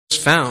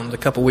just found a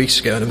couple weeks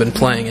ago and have been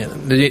playing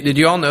it. Did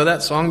you all know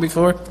that song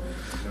before?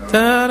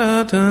 Da,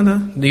 da, da, da.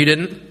 You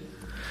didn't?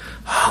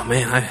 Oh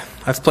man,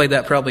 I've played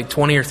that probably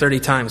 20 or 30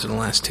 times in the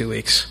last 2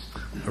 weeks.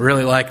 I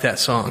really like that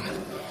song.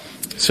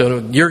 So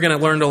you're going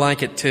to learn to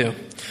like it too.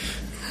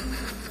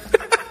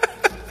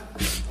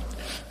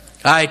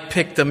 I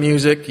picked the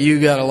music.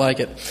 You got to like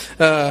it.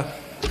 No,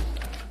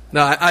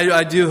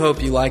 I do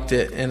hope you liked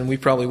it, and we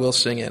probably will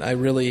sing it. I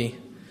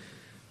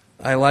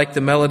like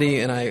the melody,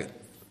 and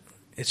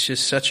it's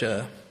just such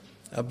a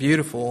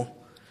beautiful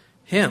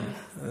hymn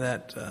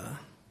that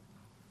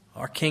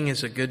our King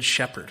is a good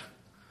shepherd.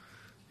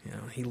 You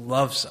know, he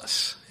loves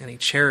us, and he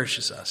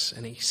cherishes us,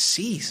 and he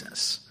sees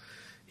us.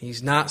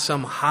 He's not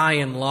some high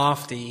and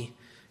lofty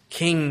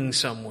king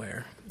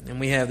somewhere. And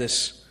we have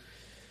this,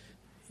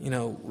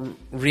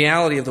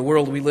 reality of the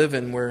world we live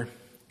in where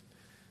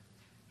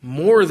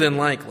more than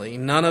likely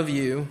none of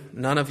you,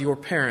 none of your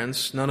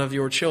parents, none of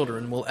your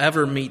children will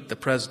ever meet the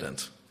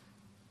president.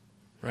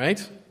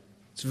 Right?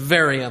 It's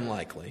very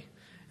unlikely.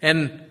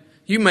 And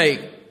you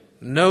may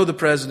know the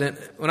president.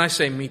 When I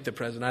say meet the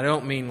president, I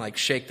don't mean like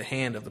shake the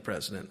hand of the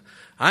president.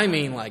 I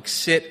mean like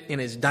sit in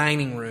his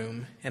dining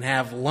room and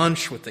have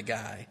lunch with the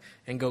guy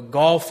and go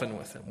golfing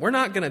with him. We're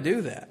not going to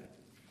do that.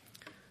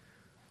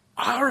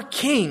 Our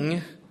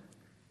King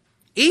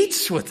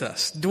eats with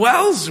us,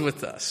 dwells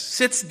with us,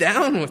 sits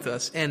down with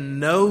us,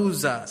 and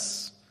knows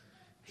us.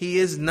 He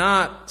is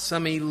not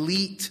some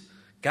elite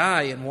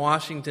guy in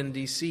Washington,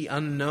 D.C.,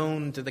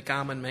 unknown to the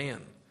common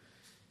man.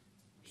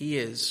 He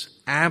is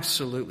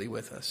absolutely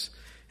with us.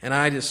 And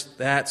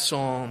that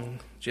song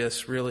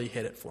just really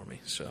hit it for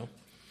me. So,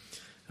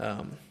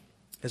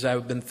 as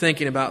I've been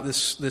thinking about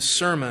this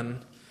sermon,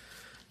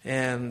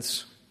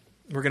 and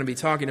we're going to be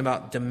talking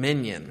about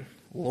dominion,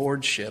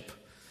 lordship,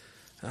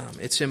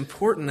 it's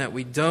important that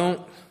we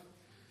don't,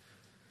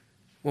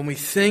 when we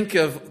think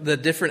of the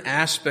different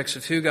aspects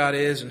of who God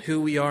is and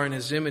who we are in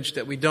His image,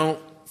 that we don't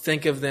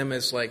think of them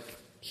as like,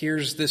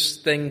 here's this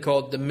thing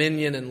called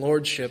dominion and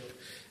lordship,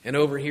 and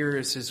over here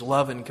is His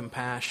love and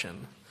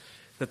compassion.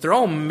 That they're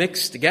all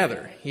mixed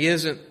together. He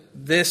isn't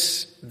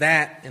this,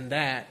 that, and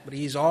that, but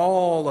He's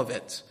all of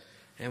it.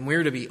 And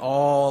we're to be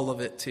all of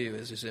it too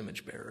as His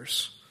image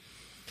bearers.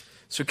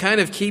 So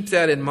kind of keep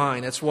that in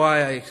mind. That's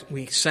why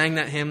we sang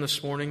that hymn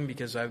this morning,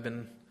 because I've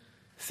been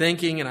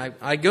thinking, and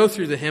I go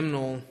through the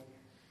hymnal,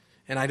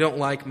 and I don't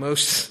like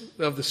most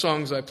of the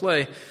songs I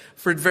play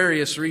for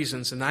various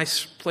reasons. And I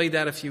played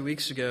that a few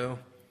weeks ago,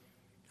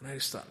 and I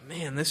just thought,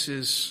 man, this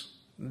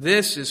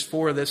is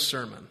for this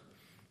sermon.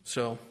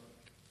 So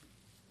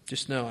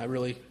just know I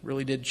really,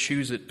 really did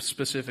choose it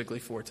specifically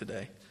for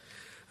today.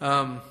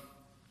 I'm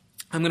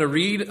going to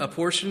read a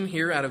portion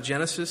here out of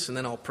Genesis, and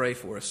then I'll pray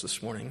for us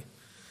this morning.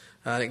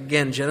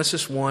 Again,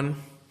 Genesis 1,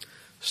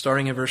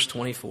 starting in verse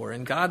 24.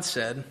 And God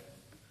said,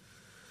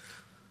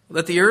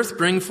 "Let the earth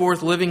bring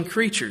forth living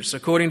creatures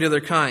according to their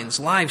kinds,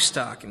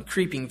 livestock and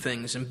creeping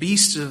things, and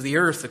beasts of the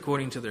earth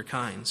according to their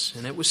kinds.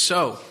 And it was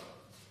so.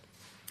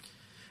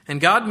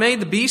 And God made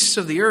the beasts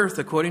of the earth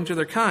according to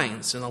their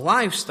kinds, and the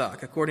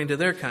livestock according to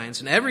their kinds,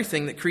 and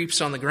everything that creeps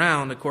on the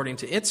ground according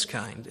to its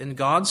kind. And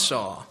God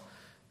saw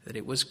that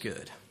it was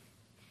good.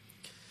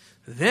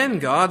 Then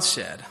God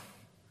said,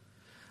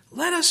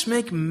 Let us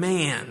make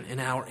man in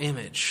our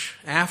image,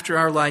 after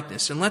our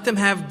likeness, and let them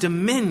have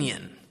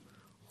dominion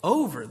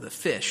over the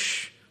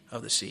fish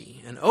of the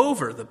sea, and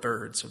over the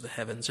birds of the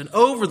heavens, and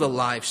over the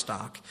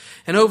livestock,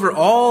 and over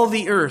all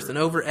the earth, and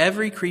over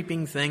every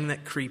creeping thing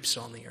that creeps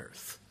on the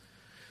earth."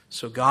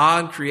 So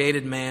God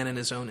created man in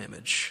His own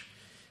image.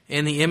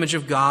 In the image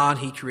of God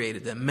He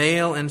created them.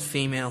 Male and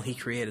female He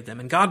created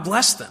them. And God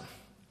blessed them.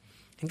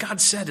 And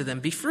God said to them,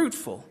 "Be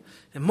fruitful,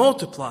 and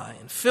multiply,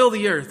 and fill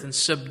the earth, and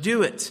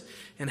subdue it,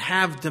 and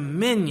have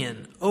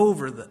dominion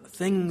over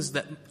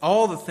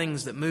all the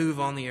things that move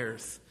on the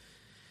earth."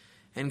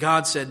 And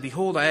God said,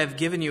 "Behold, I have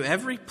given you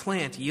every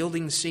plant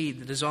yielding seed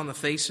that is on the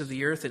face of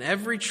the earth, and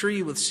every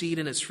tree with seed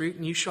in its fruit,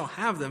 and you shall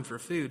have them for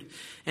food.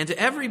 And to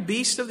every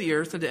beast of the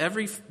earth, and to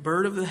every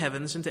bird of the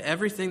heavens, and to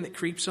everything that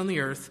creeps on the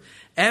earth,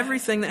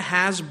 everything that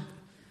has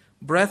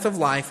breath of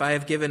life, I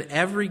have given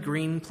every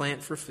green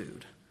plant for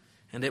food."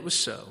 And it was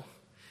so.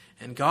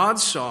 And God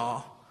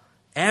saw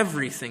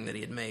everything that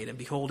He had made, and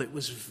behold, it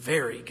was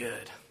very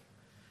good.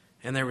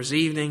 And there was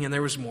evening and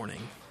there was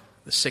morning,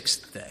 the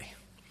sixth day.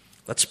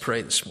 Let's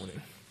pray this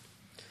morning.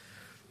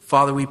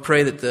 Father, we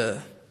pray that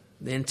the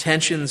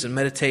intentions and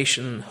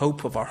meditation and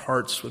hope of our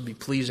hearts would be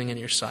pleasing in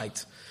Your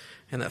sight,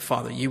 and that,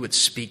 Father, You would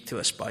speak to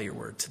us by Your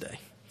word today.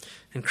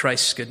 In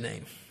Christ's good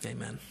name,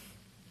 amen.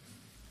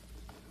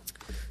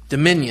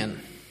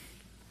 Dominion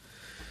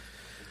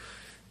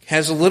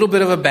has a little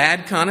bit of a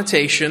bad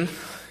connotation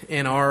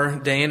in our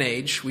day and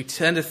age. We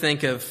tend to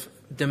think of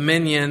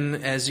dominion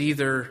as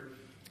either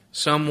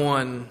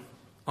someone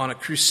on a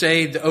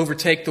crusade to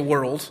overtake the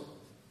world,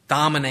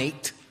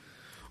 dominate,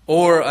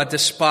 or a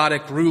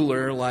despotic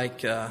ruler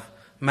like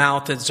Mao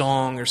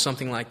Zedong or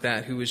something like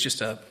that, who was just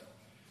a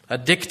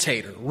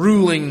dictator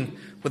ruling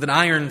with an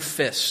iron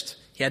fist.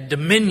 He had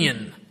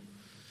dominion.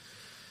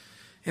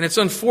 And it's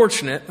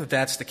unfortunate that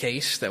that's the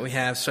case, that we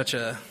have such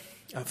a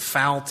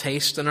foul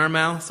taste in our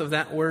mouth of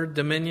that word,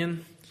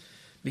 dominion,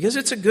 because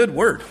it's a good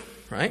word,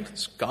 right?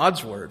 It's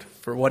God's word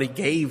for what he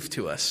gave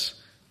to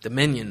us,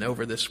 dominion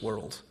over this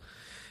world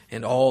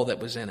and all that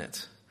was in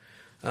it.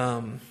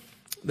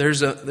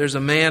 There's a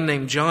man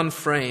named John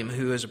Frame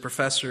who is a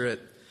professor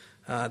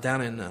at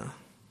down in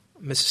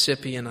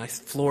Mississippi and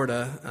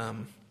Florida,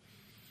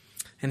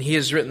 and he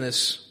has written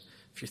this.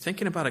 If you're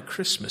thinking about a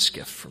Christmas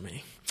gift for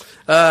me,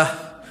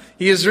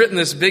 he has written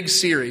this big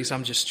series.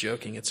 I'm just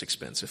joking; it's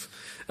expensive.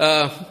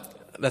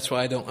 That's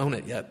why I don't own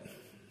it yet.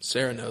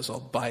 Sarah knows I'll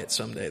buy it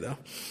someday, though.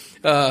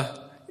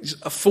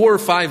 A 4 or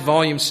 5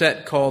 volume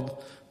set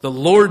called "The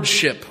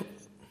Lordship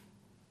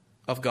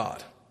of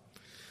God."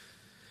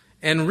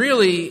 And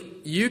really,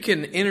 you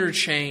can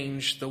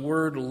interchange the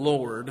word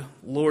Lord,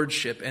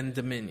 lordship, and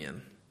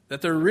dominion.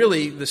 That they're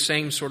really the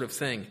same sort of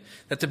thing.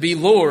 That to be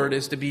Lord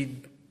is to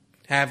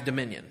have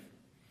dominion.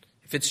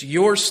 If it's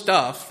your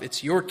stuff,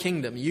 it's your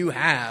kingdom, you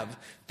have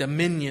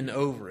dominion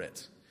over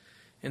it.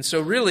 And so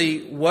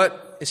really,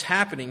 what is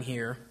happening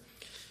here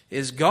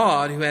is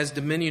God, who has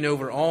dominion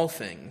over all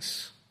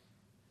things,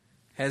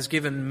 has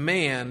given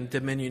man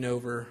dominion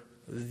over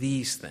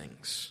these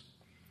things.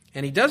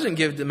 And he doesn't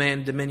give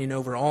man dominion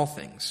over all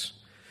things.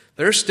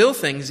 There are still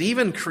things,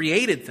 even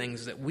created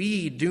things, that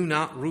we do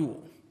not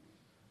rule.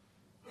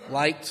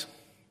 Light,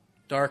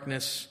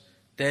 darkness,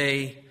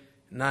 day,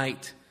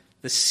 night,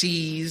 the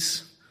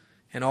seas,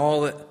 and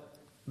all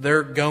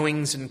their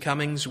goings and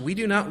comings. We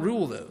do not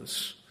rule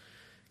those.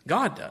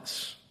 God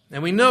does.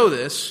 And we know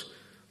this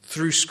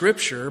through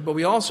Scripture, but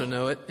we also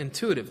know it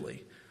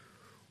intuitively.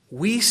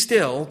 We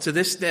still, to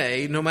this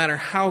day, no matter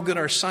how good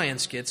our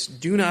science gets,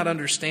 do not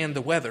understand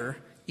the weather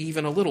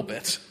even a little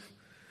bit.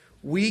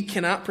 We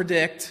cannot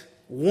predict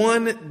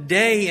one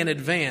day in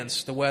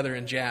advance the weather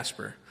in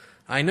Jasper.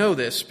 I know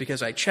this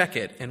because I check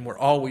it and we're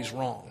always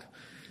wrong.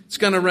 It's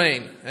going to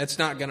rain. It's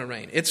not going to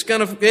rain. It's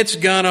going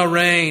to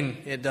rain.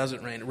 It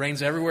doesn't rain. It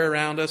rains everywhere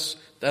around us.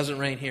 It doesn't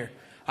rain here.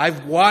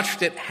 I've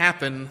watched it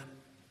happen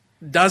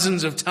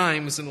dozens of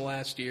times in the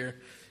last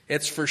year.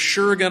 It's for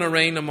sure going to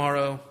rain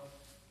tomorrow.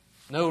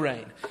 No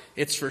rain.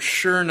 It's for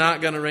sure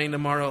not going to rain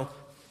tomorrow.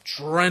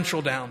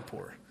 Torrential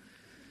downpour.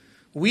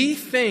 We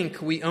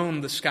think we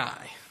own the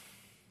sky.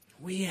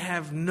 We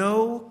have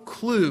no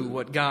clue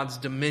what God's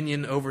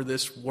dominion over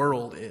this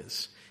world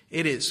is.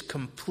 It is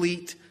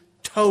complete,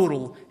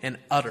 total, and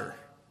utter.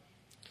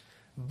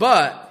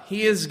 But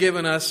he has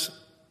given us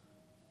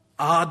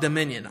a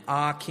dominion,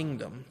 a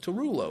kingdom to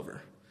rule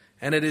over.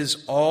 And it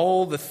is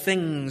all the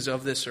things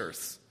of this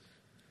earth.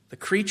 The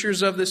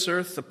creatures of this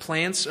earth, the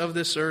plants of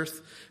this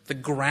earth, the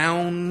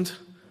ground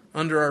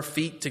under our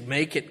feet to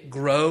make it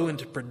grow and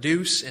to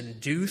produce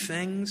and do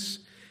things.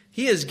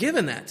 He has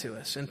given that to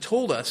us and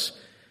told us,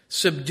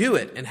 subdue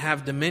it and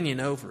have dominion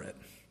over it.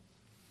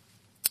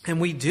 And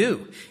we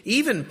do.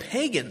 Even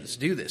pagans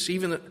do this,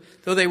 even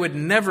though they would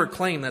never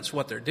claim that's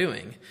what they're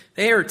doing.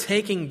 They are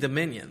taking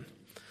dominion.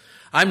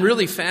 I'm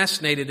really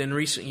fascinated in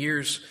recent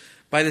years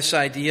by this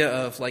idea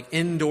of like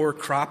indoor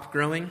crop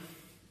growing.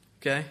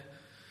 Okay?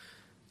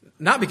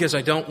 Not because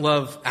I don't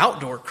love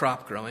outdoor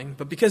crop growing,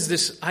 but because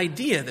this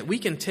idea that we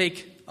can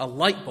take a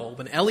light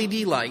bulb, an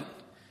LED light,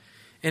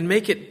 and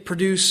make it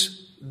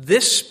produce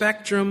this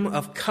spectrum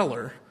of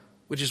color,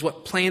 which is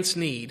what plants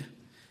need,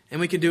 and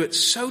we can do it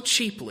so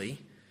cheaply,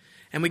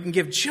 and we can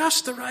give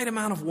just the right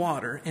amount of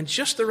water and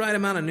just the right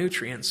amount of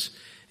nutrients,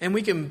 and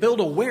we can build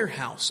a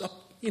warehouse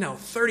up,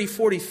 30,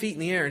 40 feet in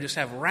the air and just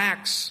have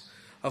racks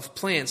of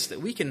plants that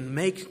we can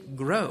make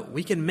grow.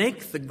 We can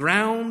make the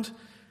ground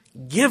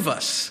give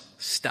us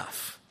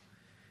stuff.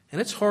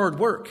 And it's hard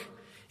work.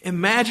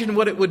 Imagine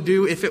what it would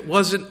do if it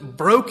wasn't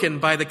broken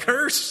by the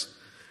curse.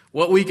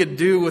 What we could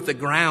do with the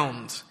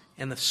ground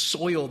and the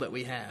soil that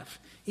we have.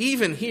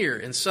 Even here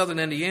in southern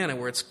Indiana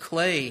where it's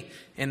clay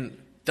and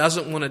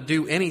doesn't want to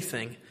do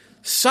anything,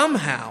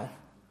 somehow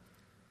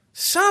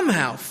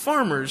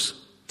farmers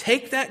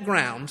take that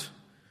ground,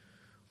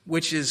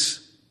 which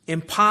is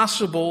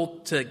impossible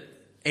to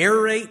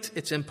aerate,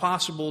 it's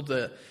impossible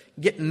to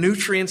get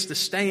nutrients to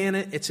stay in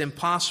it, it's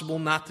impossible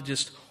not to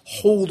just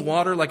hold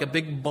water like a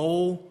big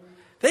bowl.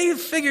 They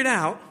have figured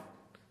out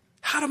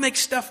how to make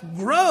stuff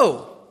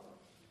grow.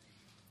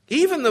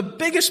 Even the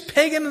biggest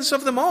pagans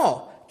of them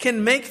all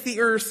can make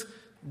the earth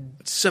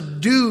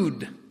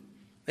subdued.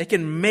 They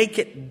can make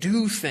it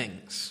do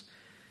things.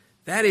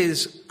 That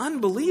is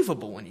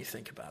unbelievable when you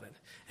think about it.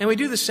 And we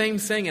do the same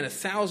thing in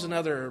 1,000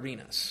 other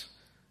arenas.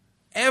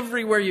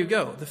 Everywhere you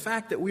go, the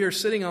fact that we are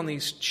sitting on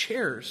these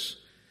chairs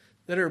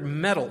that are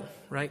metal,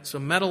 right? So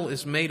metal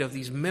is made of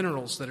these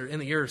minerals that are in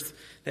the earth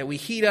that we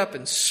heat up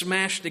and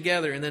smash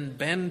together and then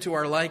bend to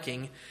our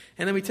liking.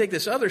 And then we take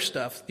this other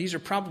stuff. These are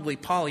probably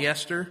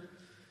polyester,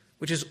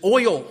 which is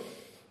oil.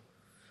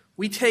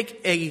 We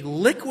take a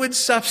liquid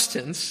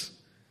substance,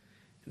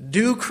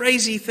 do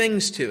crazy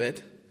things to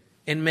it,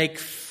 and make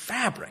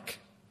fabric.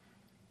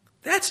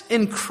 That's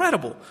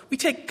incredible. We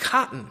take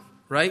cotton,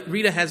 right?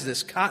 Rita has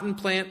this cotton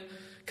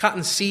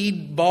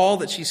seed ball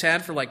that she's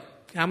had for like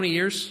how many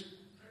years?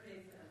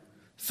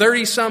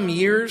 30-some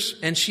years,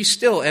 and she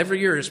still, every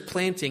year, is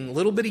planting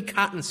little bitty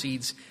cotton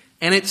seeds,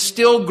 and it's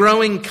still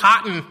growing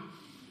cotton.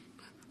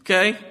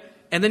 Okay?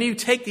 And then you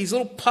take these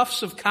little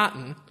puffs of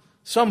cotton,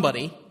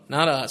 somebody,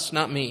 not us,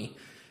 not me,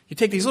 you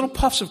take these little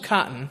puffs of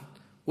cotton,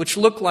 which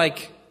look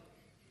like,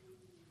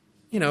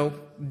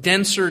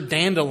 denser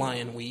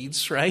dandelion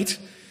weeds, right?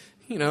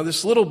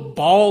 This little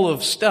ball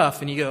of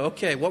stuff, and you go,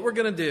 okay, what we're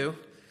going to do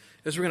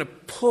is we're going to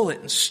pull it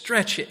and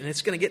stretch it, and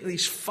it's going to get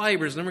these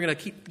fibers, and then we're going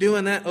to keep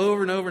doing that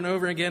over and over and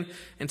over again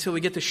until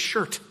we get the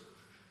shirt.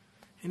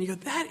 And you go,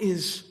 that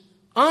is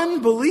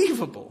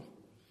unbelievable.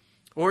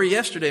 Or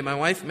yesterday, my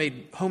wife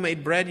made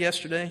homemade bread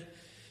yesterday.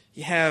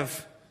 You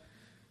have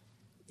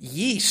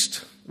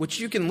yeast, which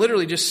you can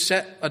literally just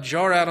set a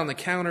jar out on the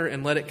counter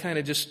and let it kind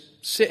of just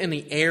sit in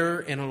the air,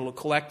 and it'll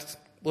collect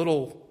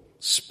little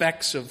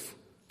specks of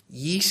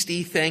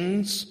yeasty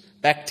things,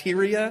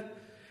 bacteria,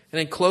 and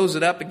then close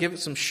it up and give it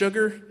some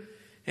sugar,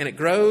 and it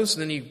grows,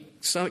 and then you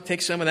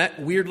take some of that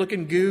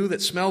weird-looking goo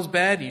that smells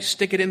bad, you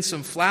stick it in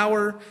some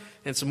flour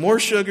and some more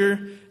sugar,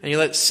 and you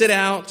let it sit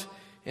out,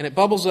 and it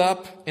bubbles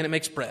up, and it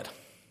makes bread.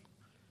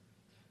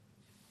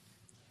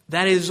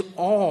 That is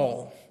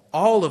all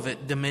of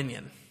it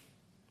dominion.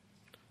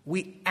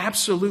 We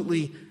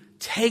absolutely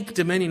take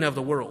dominion of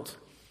the world.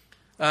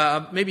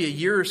 Maybe a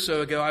year or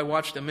so ago, I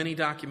watched a mini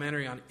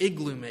documentary on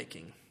igloo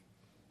making.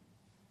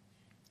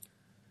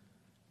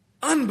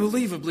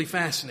 Unbelievably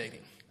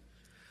fascinating.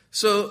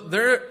 So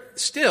they're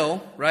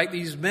still, right,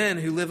 these men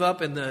who live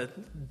up in the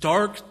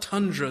dark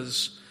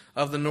tundras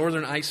of the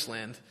northern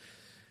Iceland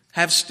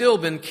have still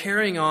been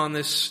carrying on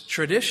this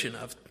tradition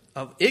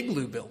of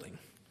igloo building.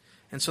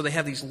 And so they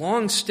have these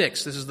long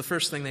sticks. This is the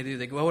first thing they do.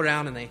 They go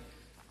around and they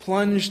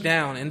plunge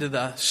down into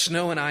the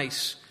snow and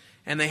ice.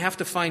 And they have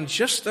to find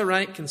just the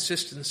right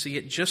consistency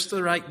at just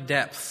the right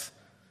depth.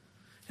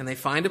 And they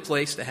find a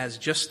place that has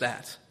just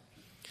that.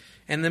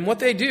 And then what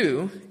they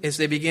do is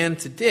they begin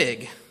to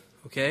dig,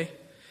 okay?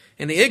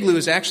 And the igloo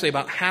is actually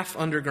about half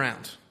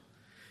underground.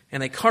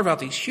 And they carve out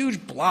these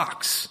huge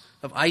blocks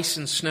of ice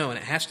and snow, and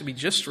it has to be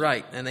just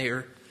right. And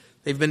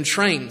they've been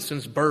trained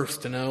since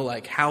birth to know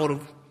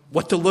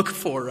what to look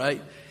for,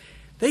 right?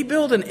 They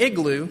build an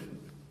igloo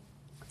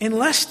in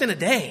less than a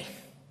day.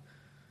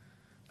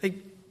 They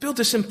build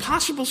this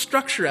impossible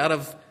structure out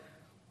of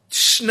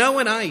snow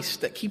and ice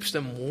that keeps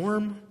them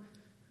warm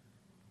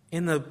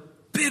in the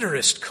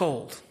bitterest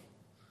cold.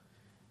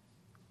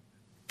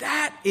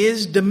 That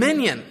is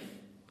dominion.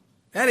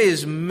 That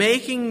is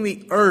making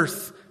the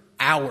earth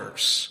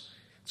ours.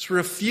 It's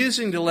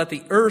refusing to let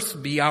the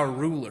earth be our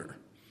ruler.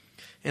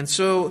 And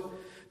so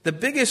the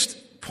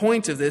biggest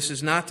point of this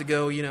is not to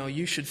go,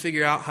 you should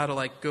figure out how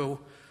to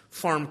go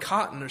farm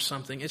cotton or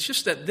something. It's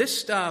just that this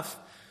stuff,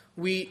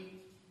 we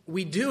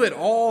do it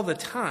all the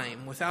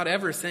time without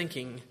ever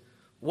thinking,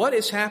 what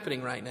is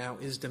happening right now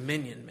is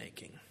dominion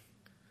making.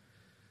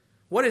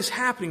 What is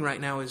happening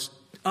right now is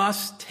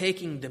us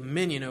taking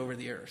dominion over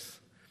the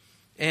earth.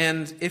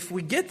 And if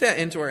we get that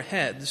into our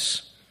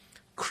heads,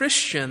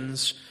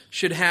 Christians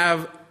should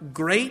have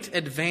great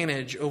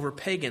advantage over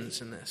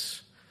pagans in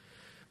this.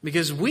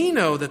 Because we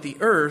know that the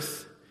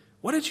earth,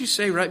 what did you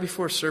say right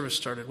before service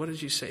started? What did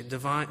you say?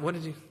 Divine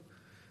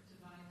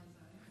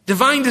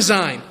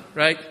design,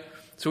 right?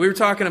 So we were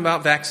talking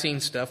about vaccine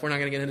stuff. We're not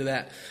going to get into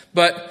that.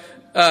 But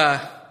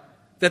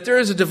that there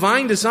is a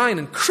divine design,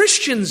 and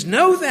Christians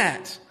know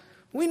that.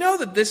 We know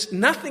that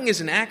nothing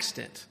is an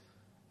accident.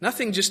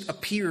 Nothing just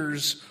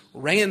appears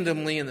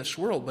randomly in this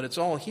world, but it's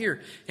all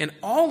here. And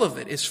all of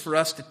it is for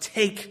us to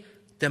take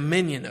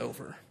dominion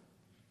over.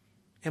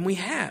 And we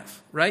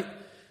have, right?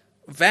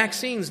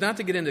 Vaccines, not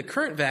to get into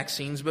current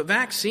vaccines, but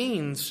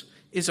vaccines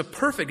is a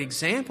perfect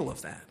example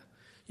of that.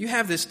 You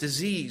have this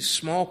disease,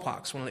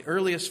 smallpox, one of the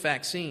earliest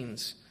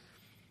vaccines.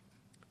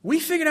 We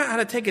figured out how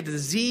to take a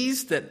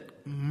disease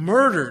that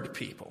murdered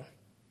people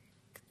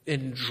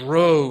in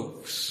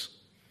droves.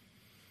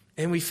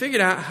 And we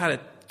figured out how to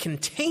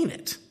contain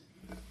it.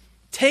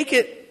 Take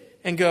it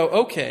and go,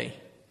 okay,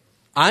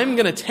 I'm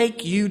going to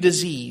take you,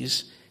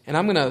 disease, and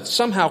I'm going to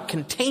somehow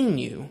contain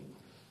you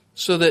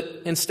so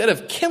that instead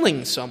of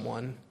killing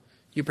someone,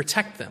 you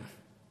protect them.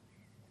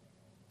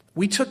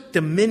 We took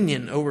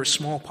dominion over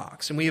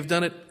smallpox, and we have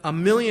done it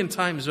 1,000,000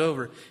 times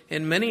over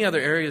in many other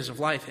areas of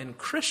life. And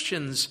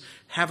Christians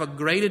have a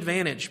great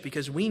advantage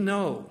because we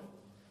know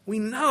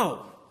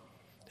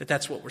that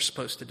that's what we're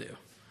supposed to do.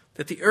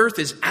 That the earth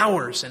is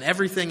ours and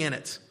everything in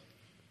it.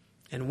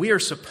 And we are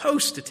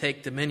supposed to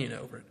take dominion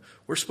over it.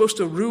 We're supposed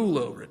to rule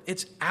over it.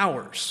 It's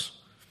ours.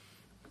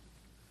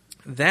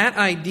 That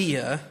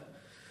idea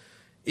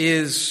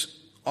is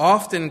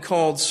often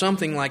called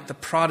something like the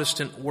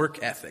Protestant work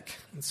ethic.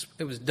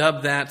 It was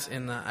dubbed that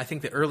in, I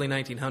think, the early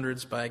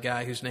 1900s by a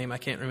guy whose name I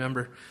can't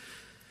remember.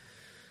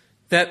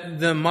 That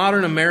the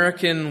modern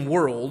American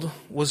world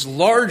was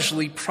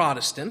largely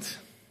Protestant,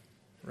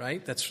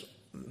 right? That's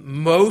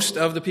most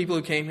of the people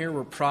who came here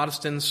were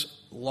Protestants,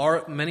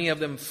 many of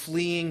them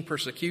fleeing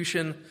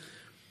persecution.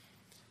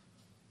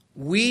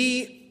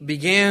 we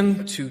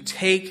began to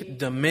take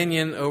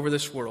dominion over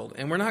this world.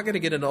 And we're not going to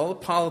get into all the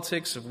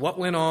politics of what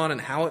went on and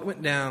how it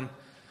went down,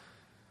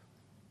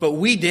 but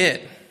we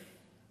did.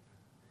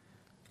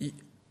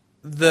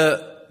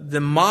 The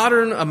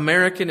modern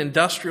American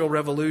industrial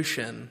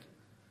revolution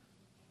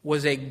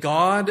was a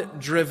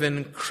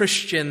God-driven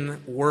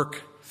Christian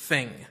work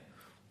thing,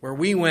 where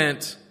we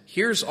went,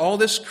 here's all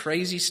this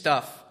crazy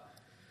stuff.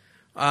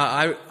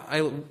 I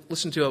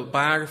listened to a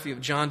biography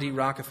of John D.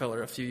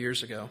 Rockefeller a few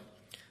years ago.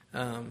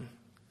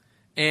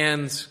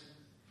 And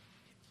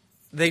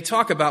they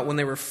talk about when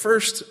they were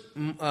first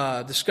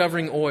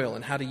discovering oil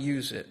and how to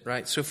use it,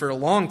 right? So for a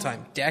long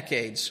time,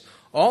 decades,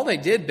 all they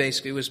did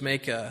basically was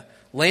make a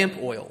lamp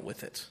oil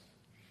with it.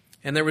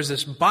 And there was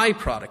this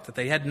byproduct that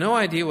they had no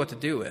idea what to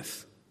do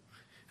with.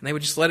 And they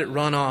would just let it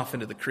run off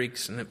into the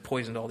creeks, and it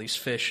poisoned all these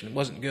fish, and it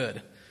wasn't good.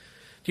 Do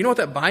you know what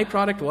that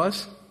byproduct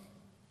was?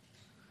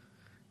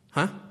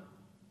 Huh?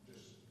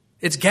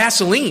 It's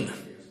gasoline.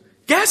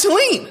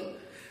 Gasoline!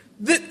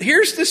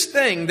 Here's this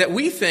thing that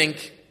we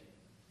think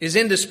is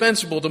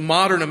indispensable to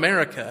modern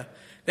America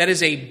that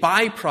is a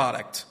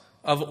byproduct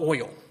of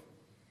oil,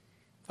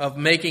 of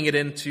making it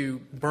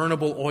into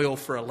burnable oil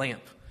for a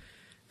lamp.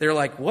 They're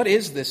like, what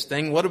is this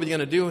thing? What are we going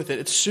to do with it?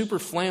 It's super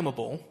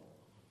flammable,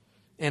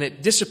 and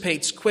it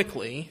dissipates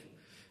quickly,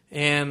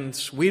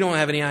 and we don't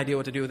have any idea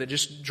what to do with it.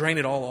 Just drain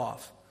it all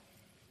off.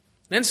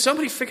 Then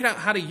somebody figured out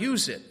how to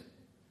use it.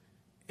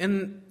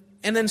 And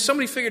then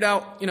somebody figured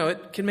out,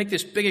 it can make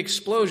this big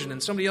explosion.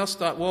 And somebody else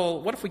thought,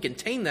 well, what if we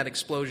contained that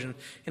explosion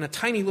in a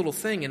tiny little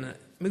thing and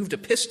moved a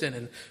piston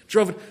and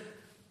drove it?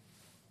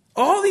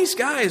 All these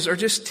guys are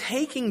just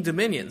taking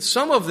dominion.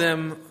 Some of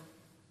them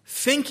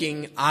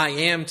thinking, I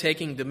am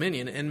taking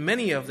dominion. And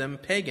many of them,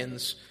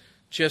 pagans,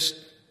 just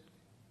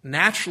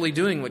naturally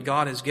doing what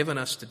God has given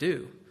us to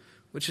do,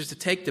 which is to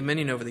take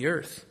dominion over the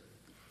earth.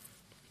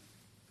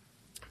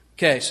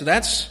 Okay, so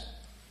that's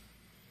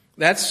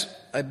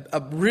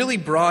a really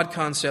broad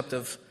concept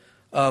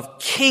of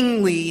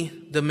kingly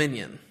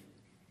dominion.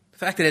 The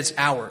fact that it's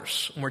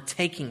ours and we're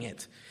taking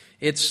it.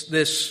 It's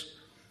this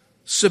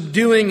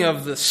subduing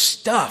of the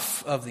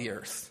stuff of the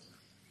earth.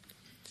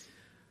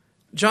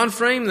 John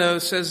Frame, though,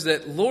 says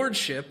that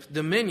lordship,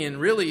 dominion,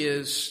 really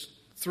is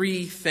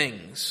three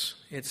things.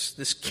 It's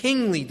this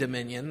kingly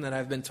dominion that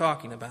I've been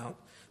talking about.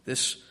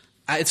 It's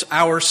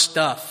our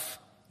stuff.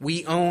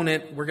 We own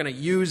it. We're going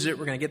to use it.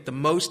 We're going to get the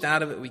most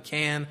out of it we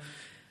can.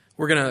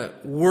 We're going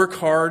to work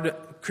hard.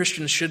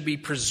 Christians should be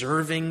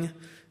preserving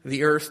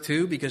the earth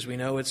too, because we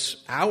know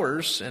it's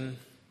ours, and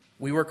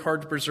we work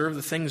hard to preserve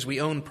the things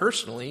we own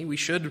personally. We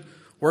should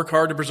work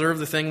hard to preserve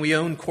the thing we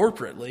own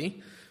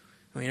corporately.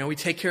 We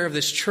take care of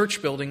this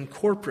church building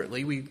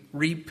corporately. We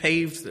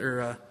repaved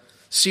or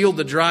sealed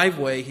the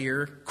driveway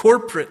here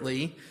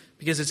corporately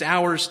because it's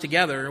ours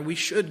together. We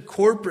should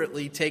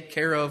corporately take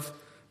care of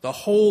the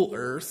whole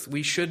earth.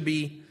 We should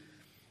be,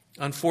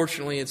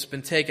 unfortunately, it's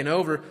been taken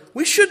over.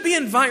 We should be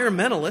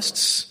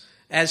environmentalists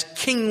as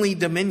kingly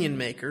dominion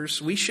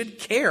makers. We should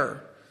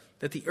care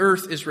that the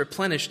earth is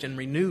replenished and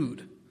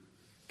renewed.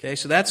 Okay,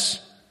 so that's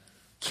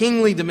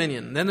kingly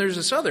dominion. Then there's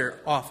this other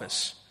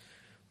office,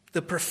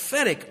 the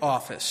prophetic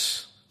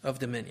office of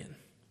dominion.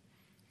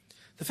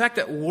 The fact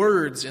that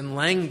words and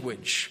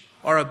language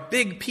are a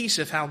big piece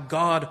of how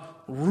God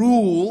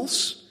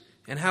rules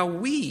and how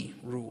we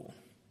rule.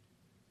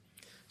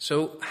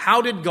 So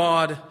how did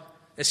God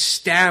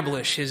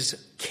establish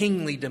his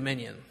kingly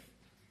dominion?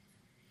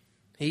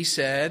 He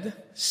said,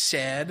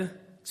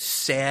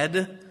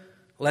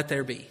 let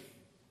there be.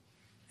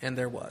 And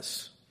there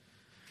was.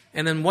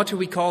 And then what do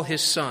we call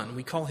his son?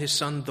 We call his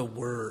son the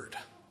Word.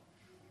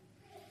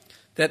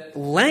 That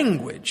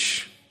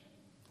language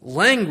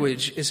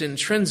is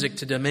intrinsic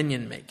to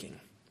dominion making.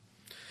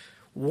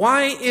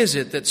 Why is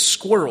it that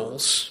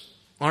squirrels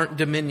aren't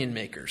dominion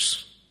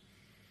makers?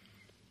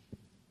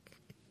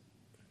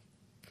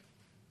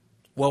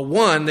 Well,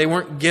 one, they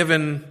weren't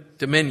given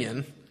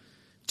dominion.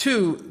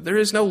 Two, there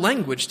is no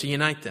language to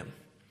unite them.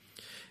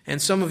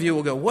 And some of you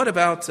will go, what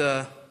about,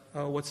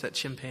 what's that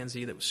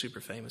chimpanzee that was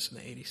super famous in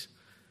the 80s?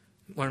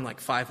 Learned like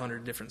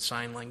 500 different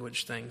sign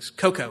language things.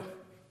 Coco,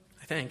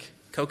 I think.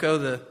 Coco,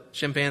 the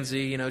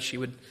chimpanzee, she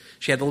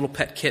had the little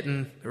pet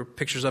kitten. There were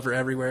pictures of her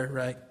everywhere,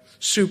 right?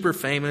 Super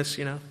famous,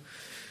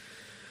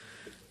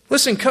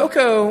 Listen,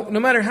 Coco, no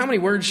matter how many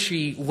words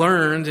she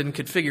learned and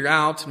could figure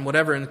out and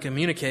whatever and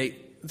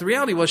communicate, the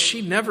reality was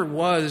she never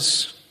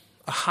was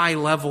a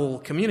high-level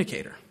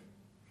communicator.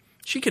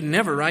 She could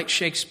never write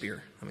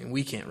Shakespeare. I mean,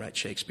 we can't write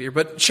Shakespeare,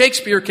 but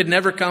Shakespeare could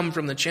never come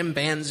from the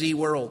chimpanzee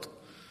world.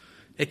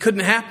 It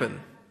couldn't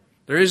happen.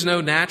 There is no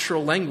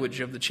natural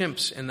language of the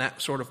chimps in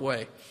that sort of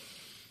way.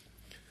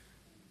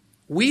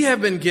 We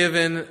have been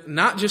given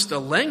not just a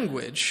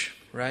language,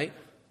 right,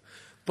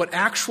 but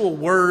actual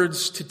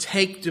words to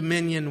take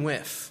dominion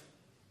with.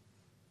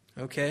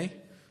 Okay?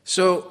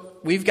 So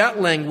we've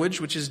got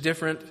language, which is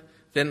different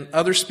than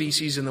other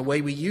species in the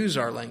way we use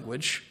our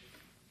language.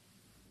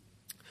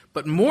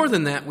 But more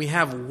than that, we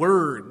have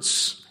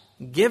words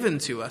given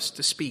to us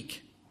to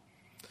speak.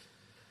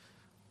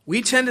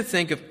 We tend to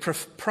think of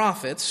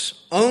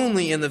prophets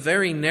only in the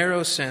very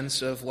narrow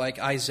sense of like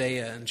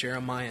Isaiah and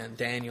Jeremiah and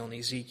Daniel and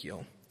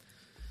Ezekiel.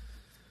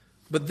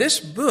 But this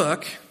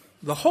book,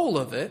 the whole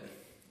of it,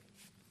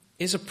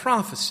 is a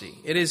prophecy.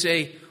 It is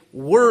a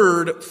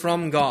word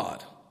from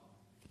God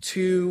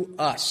to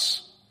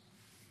us.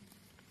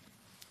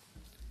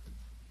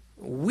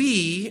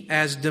 We,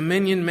 as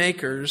dominion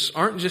makers,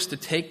 aren't just to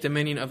take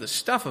dominion of the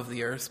stuff of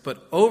the earth,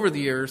 but over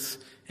the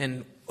earth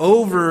and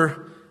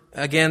over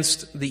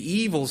against the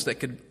evils that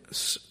could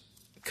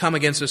come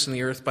against us in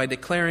the earth by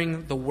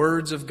declaring the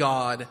words of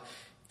God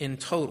in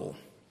total.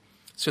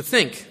 So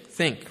think,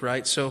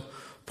 right? So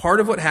part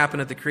of what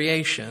happened at the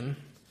creation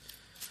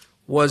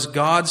was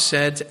God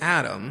said to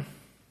Adam,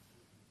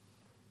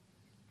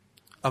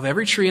 of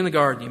every tree in the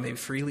garden you may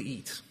freely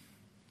eat.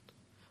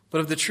 But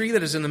of the tree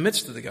that is in the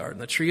midst of the garden,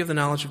 the tree of the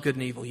knowledge of good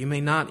and evil, you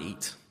may not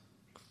eat.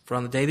 For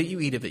on the day that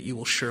you eat of it, you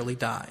will surely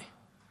die.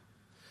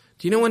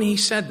 Do you know when he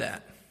said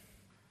that?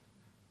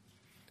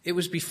 It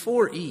was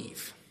before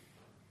Eve.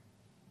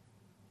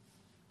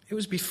 It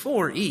was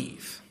before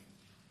Eve.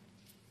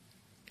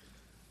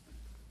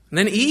 And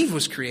then Eve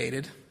was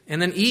created,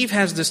 and then Eve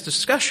has this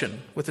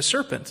discussion with the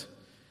serpent.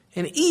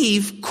 And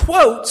Eve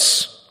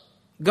quotes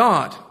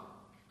God.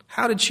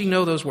 How did she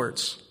know those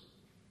words?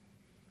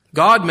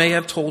 God may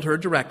have told her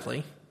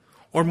directly,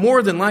 or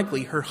more than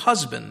likely, her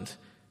husband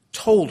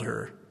told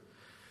her.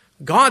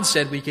 God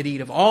said we could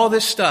eat of all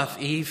this stuff,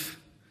 Eve,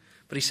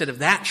 but he said of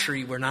that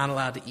tree we're not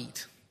allowed to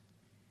eat.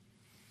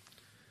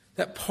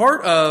 That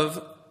part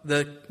of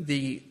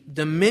the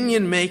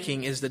dominion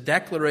making is the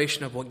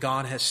declaration of what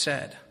God has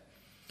said.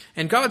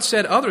 And God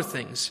said other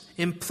things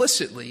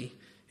implicitly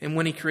in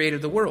when he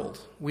created the world.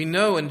 We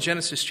know in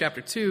Genesis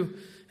chapter 2,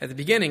 at the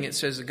beginning, it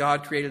says that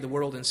God created the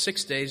world in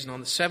 6 days, and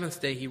on the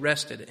seventh day he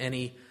rested, and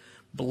he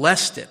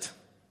blessed it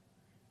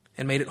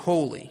and made it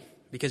holy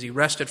because he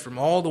rested from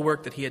all the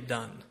work that he had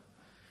done.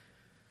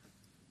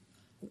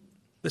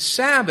 The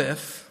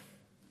Sabbath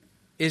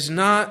is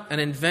not an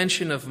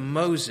invention of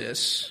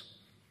Moses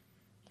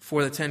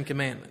for the Ten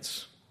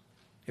Commandments.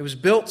 It was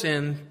built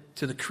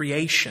into the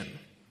creation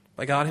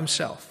by God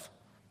himself.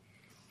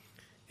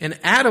 And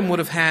Adam would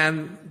have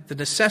had the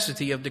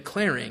necessity of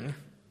declaring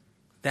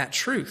that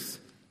truth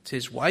to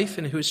his wife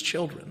and to his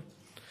children.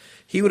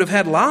 He would have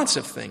had lots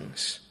of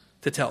things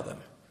to tell them.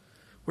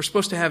 We're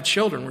supposed to have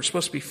children. We're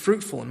supposed to be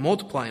fruitful and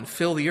multiply and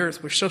fill the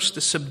earth. We're supposed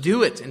to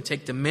subdue it and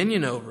take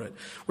dominion over it.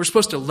 We're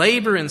supposed to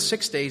labor in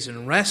 6 days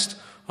and rest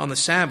on the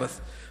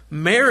Sabbath.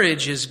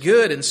 Marriage is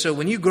good, and so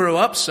when you grow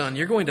up, son,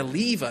 you're going to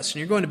leave us, and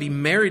you're going to be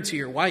married to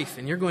your wife,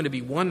 and you're going to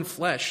be one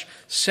flesh,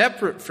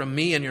 separate from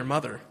me and your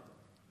mother.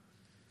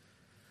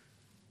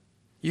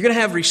 You're going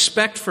to have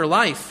respect for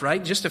life,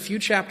 right? Just a few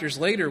chapters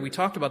later, we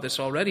talked about this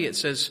already. It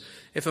says,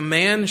 if a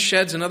man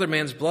sheds another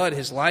man's blood,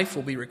 his life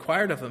will be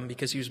required of him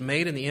because he was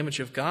made in the image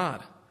of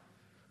God.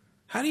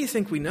 How do you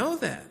think we know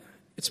that?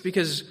 It's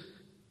because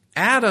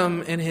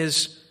Adam and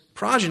his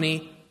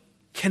progeny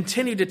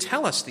continue to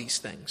tell us these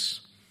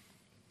things.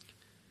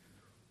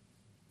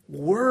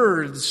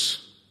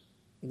 Words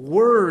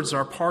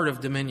are part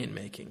of dominion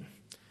making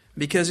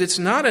because it's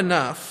not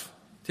enough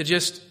to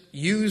just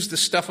use the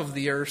stuff of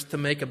the earth to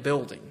make a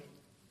building.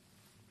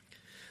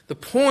 The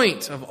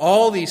point of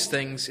all these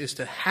things is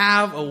to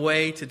have a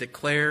way to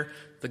declare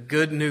the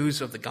good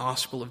news of the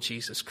gospel of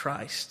Jesus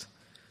Christ.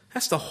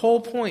 That's the whole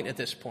point at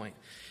this point.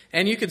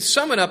 And you could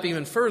sum it up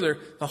even further.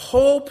 The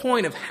whole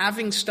point of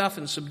having stuff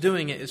and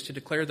subduing it is to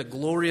declare the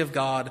glory of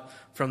God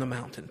from the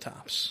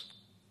mountaintops.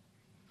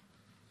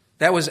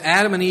 That was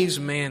Adam and Eve's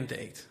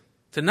mandate.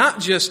 To not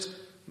just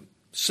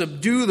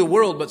subdue the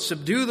world, but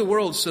subdue the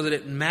world so that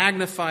it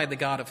magnified the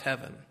God of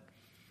heaven.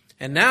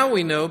 And now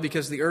we know,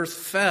 because the earth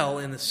fell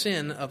in the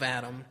sin of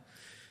Adam,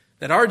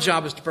 that our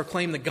job is to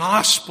proclaim the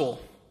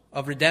gospel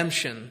of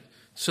redemption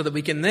so that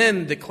we can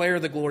then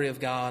declare the glory of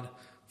God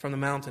from the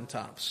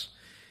mountaintops.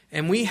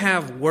 And we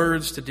have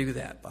words to do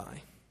that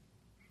by.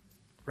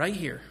 Right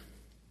here.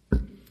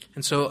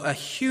 And so a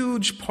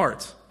huge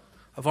part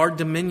of our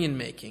dominion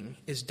making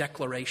is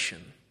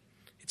declaration.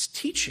 It's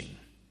teaching.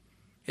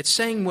 It's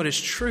saying what is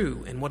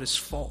true and what is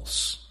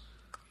false.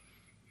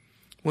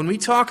 When we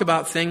talk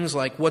about things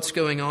like what's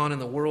going on in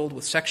the world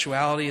with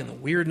sexuality and the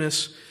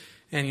weirdness,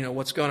 and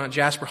what's going on at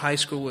Jasper High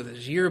School with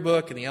his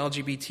yearbook and the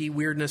LGBT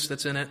weirdness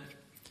that's in it,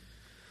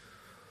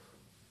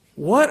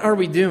 what are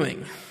we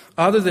doing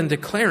other than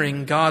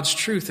declaring God's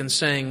truth and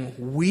saying,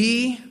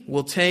 we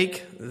will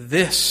take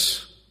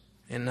this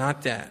and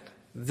not that.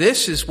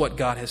 This is what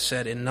God has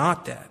said and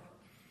not that.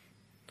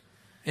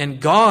 And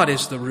God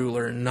is the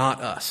ruler,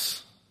 not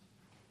us.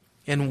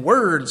 And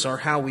words are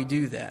how we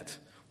do that.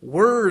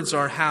 Words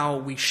are how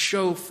we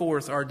show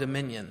forth our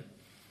dominion.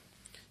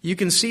 You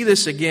can see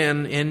this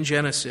again in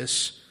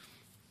Genesis,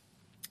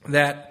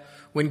 that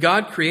when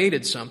God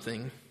created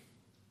something,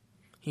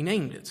 he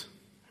named it,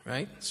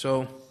 right?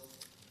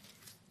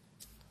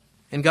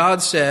 And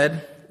God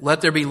said,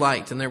 let there be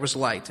light, and there was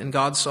light. And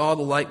God saw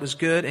the light was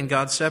good, and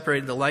God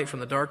separated the light from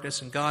the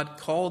darkness, and God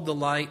called the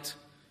light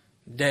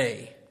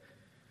day.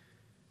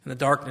 and the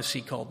darkness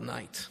he called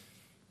night.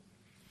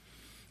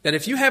 That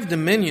if you have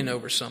dominion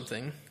over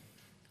something,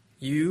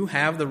 you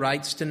have the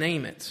rights to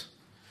name it.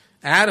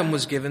 Adam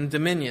was given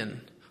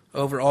dominion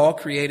over all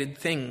created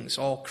things,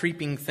 all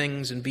creeping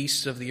things and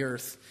beasts of the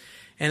earth.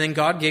 And then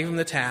God gave him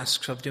the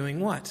tasks of doing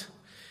what?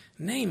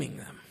 Naming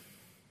them.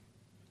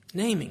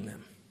 Naming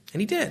them. And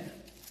he did.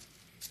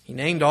 He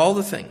named all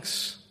the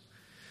things.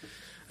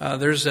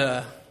 There's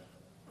a...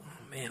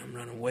 Oh man, I'm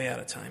running way out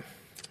of time.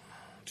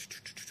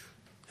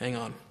 Hang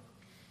on.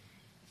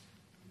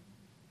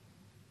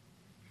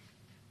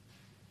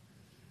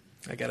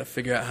 I got to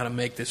figure out how to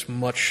make this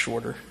much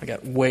shorter. I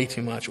got way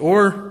too much.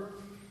 Or,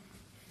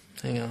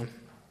 hang on.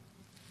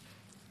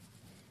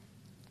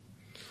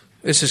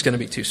 This is going to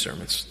be 2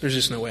 sermons. There's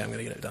just no way I'm going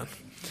to get it done.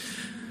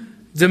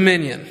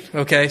 Dominion.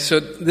 Okay, so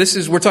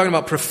we're talking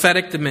about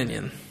prophetic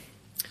dominion.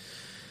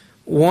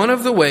 One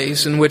of the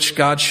ways in which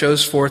God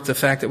shows forth the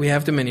fact that we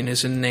have dominion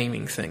is in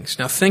naming things.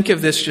 Now think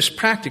of this just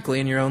practically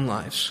in your own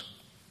lives.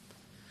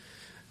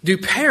 Do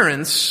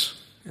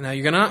parents, now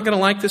you're not going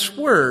to like this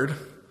word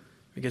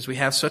because we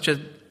have such a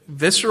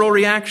visceral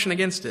reaction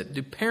against it.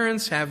 Do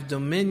parents have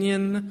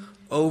dominion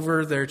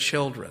over their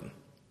children?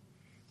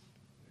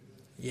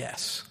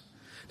 Yes.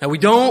 Now we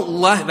don't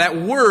like that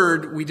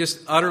word, we just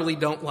utterly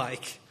don't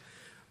like.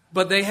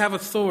 But they have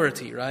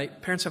authority,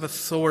 right? Parents have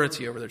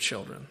authority over their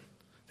children.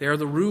 They are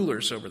the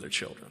rulers over their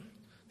children.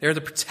 They are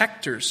the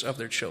protectors of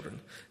their children.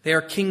 They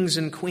are kings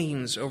and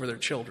queens over their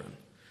children.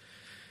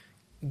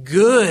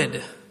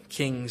 Good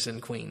kings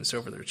and queens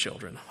over their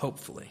children,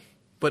 hopefully.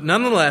 But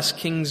nonetheless,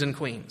 kings and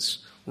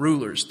queens,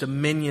 rulers,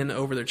 dominion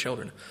over their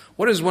children.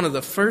 What is one of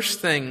the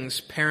first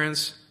things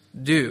parents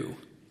do?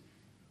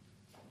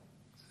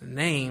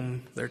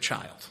 Name their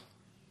child.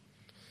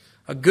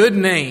 A good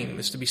name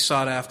is to be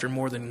sought after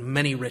more than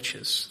many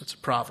riches. That's a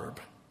proverb.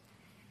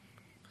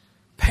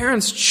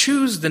 Parents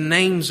choose the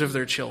names of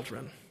their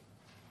children.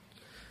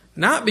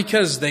 Not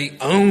because they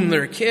own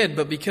their kid,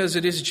 but because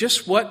it is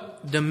just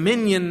what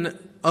dominion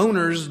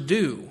owners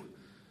do.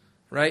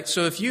 Right?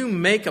 So if you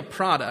make a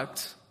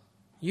product,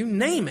 you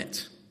name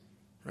it.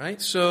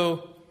 Right?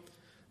 So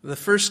the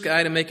first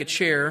guy to make a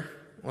chair,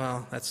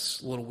 well,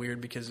 that's a little weird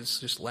because it's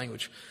just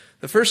language.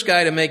 The first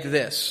guy to make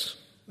this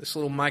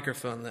little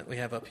microphone that we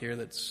have up here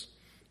that's,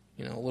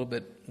 a little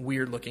bit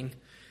weird looking.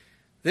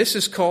 This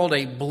is called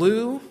a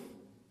blue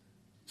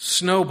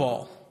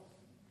snowball.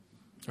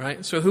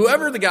 Right? So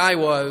whoever the guy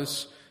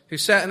was who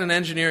sat in an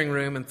engineering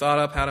room and thought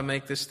up how to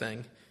make this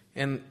thing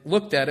and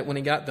looked at it when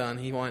he got done,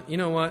 he went, you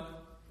know what?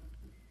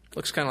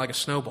 Looks kind of like a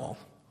snowball.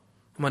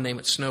 I'm going to name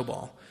it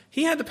Snowball.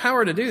 He had the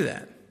power to do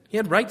that. He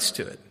had rights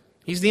to it.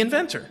 He's the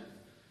inventor.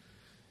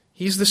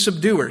 He's the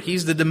subduer.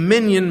 He's the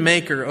dominion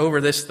maker over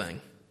this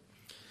thing.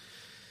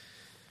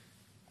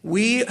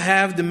 We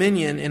have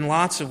dominion in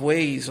lots of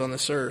ways on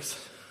this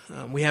earth.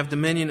 We have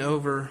dominion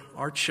over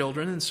our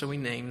children, and so we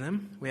name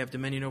them. We have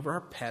dominion over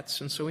our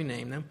pets, and so we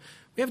name them.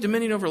 We have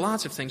dominion over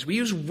lots of things. We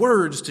use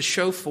words to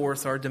show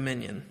forth our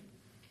dominion.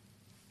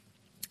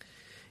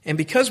 And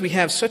because we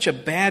have such a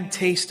bad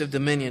taste of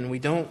dominion, we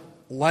don't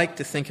like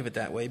to think of it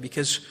that way,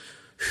 because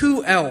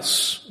who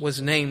else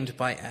was named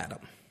by Adam?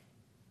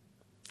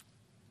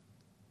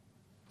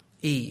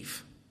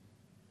 Eve.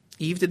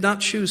 Eve did not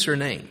choose her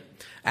name.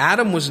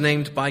 Adam was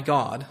named by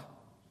God,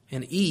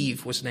 and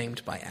Eve was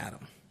named by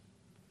Adam.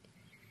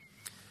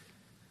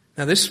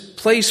 Now this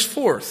plays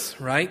forth,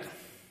 right?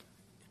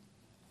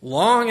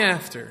 Long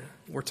after,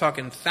 we're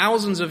talking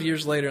thousands of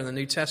years later in the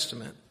New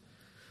Testament,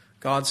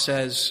 God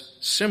says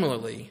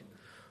similarly,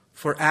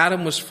 for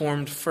Adam was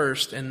formed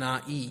first and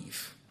not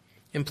Eve,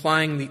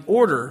 implying the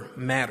order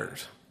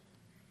mattered.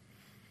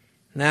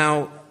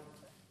 Now,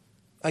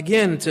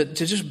 again, to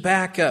just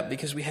back up,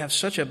 because we have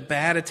such a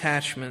bad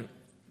attachment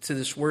to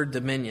this word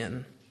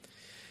dominion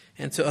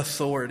and to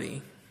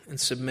authority and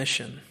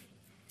submission.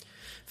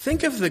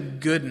 Think of the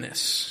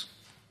goodness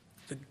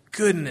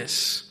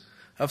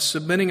of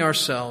submitting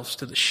ourselves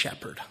to the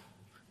shepherd,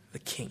 the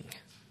king.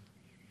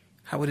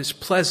 How it is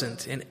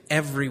pleasant in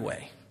every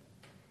way.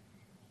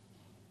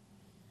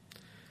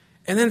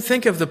 And then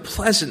think of the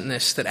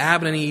pleasantness that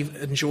Adam and Eve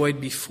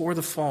enjoyed before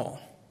the fall,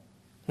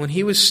 when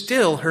he was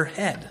still her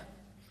head.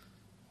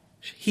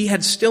 He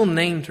had still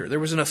named her. There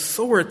was an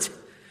authority,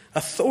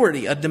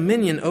 a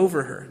dominion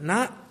over her.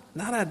 Not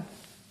a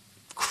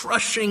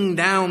crushing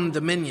down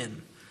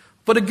dominion,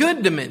 but a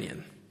good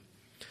dominion.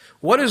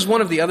 What is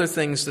one of the other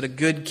things that a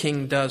good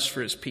king does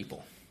for his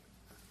people?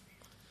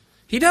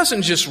 He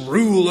doesn't just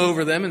rule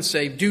over them and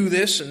say, do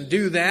this and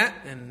do that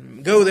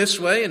and go this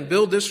way and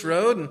build this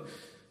road. And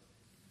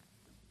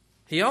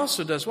he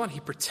also does what? He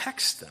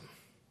protects them.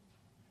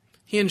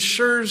 He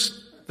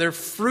ensures their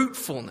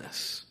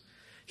fruitfulness.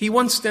 He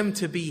wants them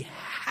to be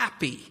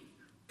happy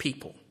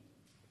people.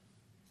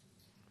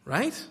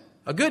 Right?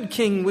 A good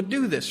king would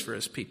do this for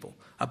his people.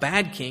 A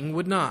bad king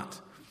would not.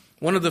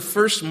 One of the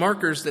first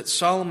markers that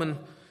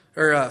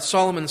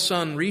Solomon's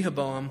son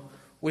Rehoboam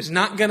was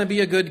not going to be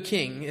a good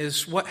king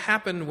is what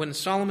happened when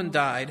Solomon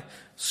died.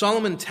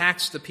 Solomon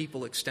taxed the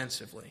people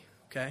extensively.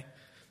 Okay?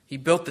 He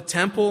built the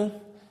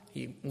temple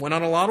He went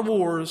on a lot of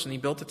wars and he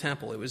built the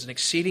temple. It was an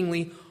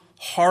exceedingly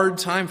hard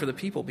time for the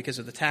people because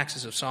of the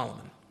taxes of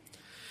Solomon.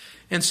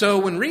 And so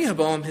when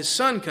Rehoboam, his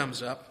son,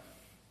 comes up,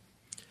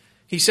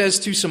 he says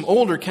to some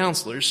older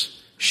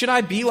counselors, "Should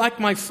I be like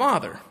my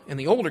father?" And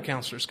the older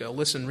counselors go,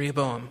 "Listen,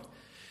 Rehoboam,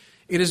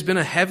 it has been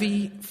a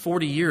heavy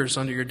 40 years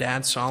under your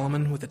dad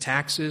Solomon with the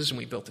taxes, and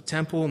we built the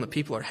temple, and the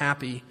people are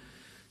happy.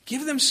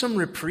 Give them some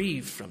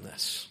reprieve from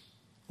this.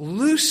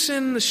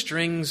 Loosen the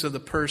strings of the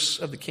purse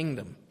of the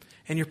kingdom,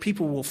 and your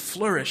people will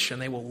flourish, and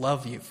they will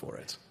love you for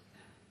it."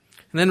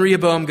 And then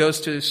Rehoboam goes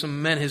to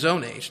some men his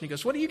own age, and he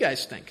goes, "What do you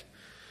guys think?"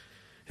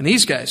 And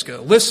these guys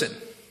go, "Listen,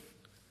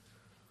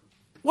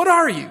 what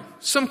are you?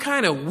 Some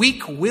kind of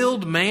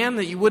weak-willed man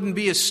that you wouldn't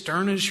be as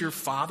stern as your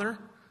father?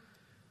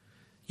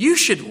 You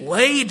should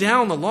lay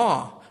down the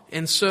law."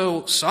 And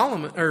so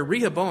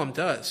Rehoboam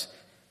does.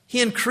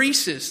 He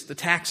increases the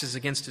taxes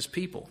against his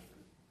people.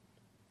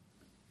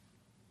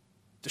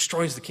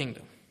 Destroys the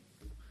kingdom.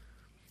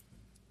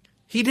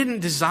 He didn't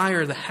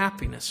desire the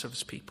happiness of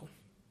his people.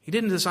 He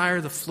didn't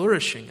desire the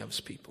flourishing of his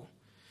people.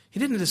 He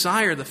didn't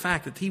desire the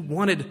fact that he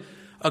wanted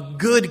a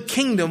good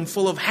kingdom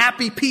full of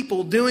happy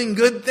people doing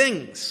good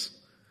things.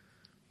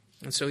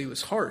 And so he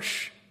was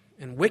harsh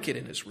and wicked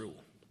in his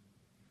rule.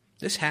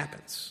 This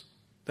happens.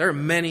 There are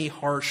many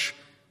harsh,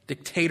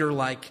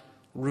 dictator-like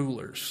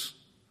rulers.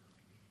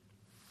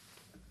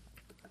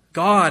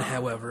 God,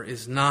 however,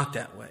 is not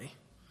that way.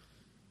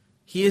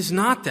 He is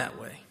not that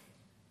way.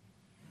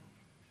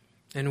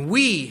 And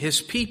we,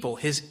 his people,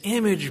 his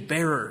image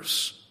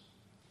bearers,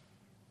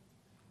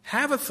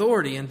 have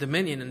authority and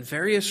dominion in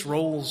various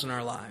roles in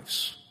our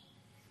lives.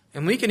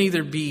 And we can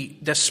either be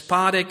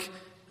despotic,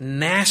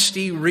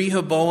 nasty,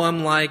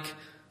 Rehoboam-like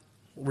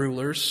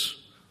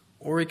rulers,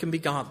 or we can be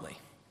godly.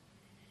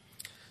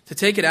 To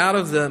take it out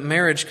of the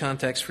marriage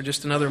context for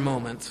just another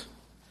moment,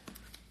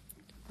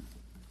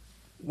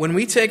 when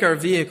we take our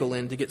vehicle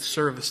in to get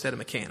serviced at a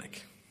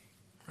mechanic,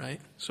 right?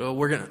 So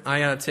I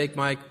got to take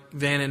my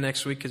van in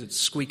next week because it's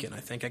squeaking. I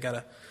think I got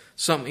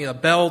a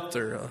belt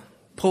or a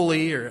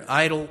pulley or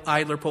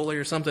idler pulley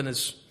or something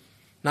is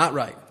not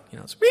right.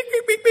 It's beep,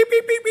 beep, beep, beep,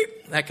 beep, beep,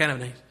 beep, that kind of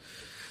thing.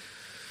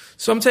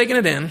 So I'm taking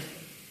it in.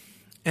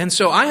 And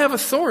so I have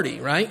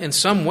authority, right, in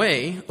some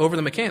way over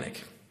the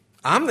mechanic.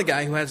 I'm the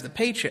guy who has the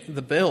paycheck,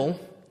 the bill,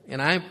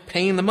 and I'm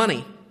paying the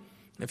money.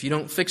 If you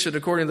don't fix it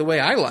according to the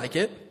way I like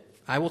it,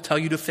 I will tell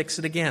you to fix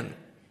it again,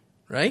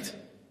 right?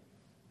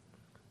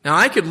 Now,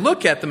 I could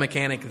look at the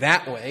mechanic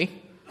that way,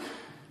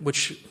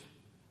 which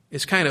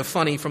is kind of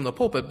funny from the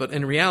pulpit, but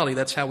in reality,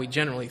 that's how we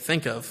generally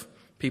think of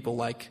people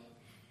like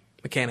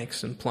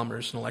mechanics and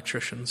plumbers and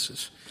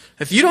electricians.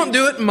 If you don't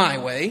do it my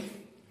way,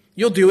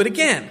 you'll do it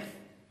again.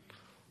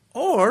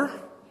 Or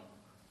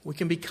we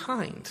can be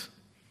kind,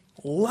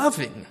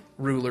 loving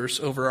rulers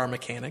over our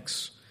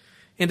mechanics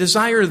and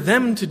desire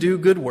them to do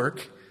good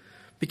work,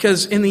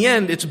 because in the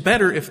end, it's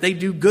better if they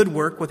do good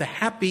work with a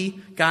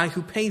happy guy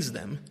who pays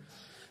them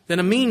than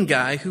a mean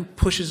guy who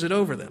pushes it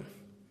over them.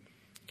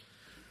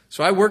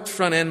 So I worked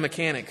front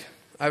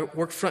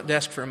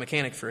desk for a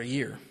mechanic for a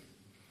year.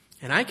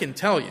 And I can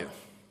tell you,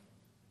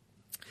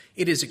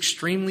 it is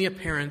extremely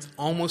apparent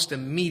almost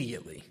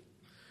immediately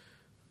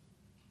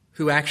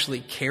who actually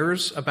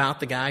cares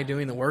about the guy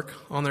doing the work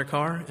on their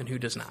car and who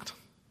does not.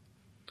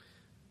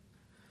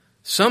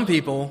 Some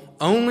people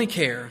only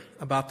care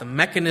about the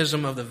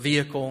mechanism of the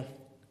vehicle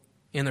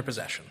in their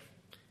possession.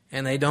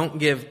 And they don't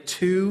give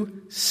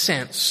 2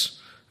 cents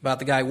about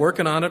the guy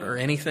working on it or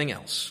anything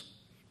else.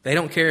 They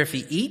don't care if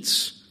he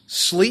eats,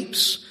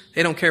 sleeps.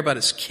 They don't care about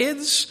his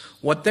kids,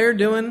 what they're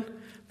doing.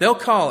 They'll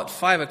call at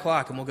 5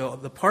 o'clock and we'll go,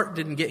 "The part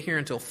didn't get here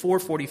until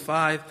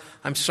 4:45.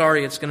 I'm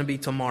sorry, it's going to be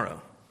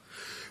tomorrow."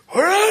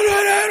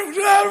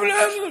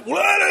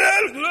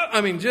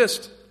 I mean,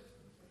 just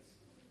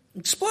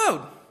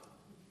explode.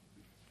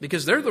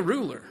 Because they're the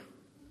ruler.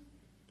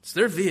 It's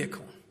their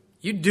vehicle.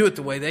 You do it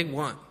the way they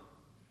want.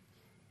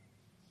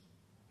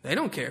 They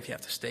don't care if you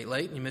have to stay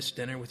late and you miss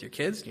dinner with your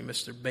kids and you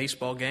miss their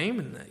baseball game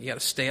and you got to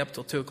stay up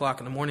till 2 o'clock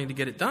in the morning to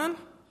get it done.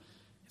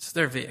 It's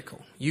their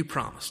vehicle. You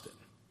promised it.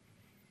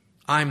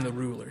 I'm the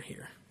ruler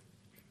here.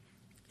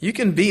 You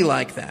can be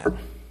like that.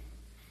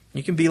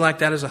 You can be like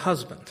that as a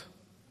husband.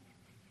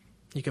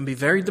 You can be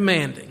very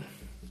demanding.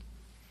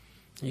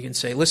 You can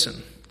say,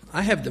 "Listen,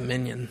 I have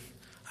dominion.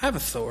 I have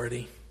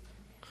authority.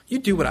 You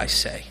do what I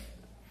say.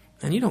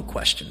 And you don't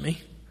question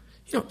me.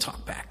 You don't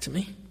talk back to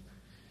me.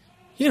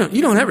 You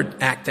don't ever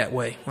act that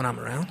way when I'm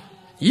around.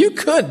 You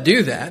could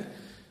do that.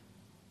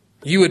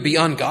 You would be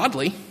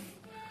ungodly.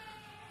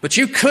 But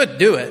you could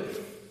do it."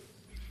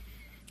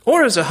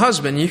 Or as a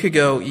husband, you could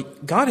go,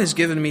 "God has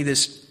given me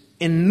this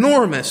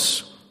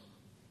enormous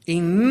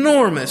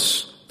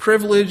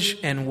privilege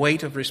and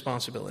weight of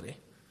responsibility.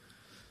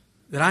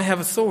 That I have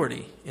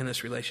authority in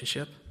this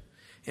relationship.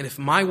 And if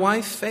my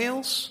wife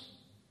fails,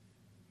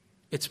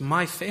 it's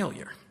my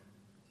failure.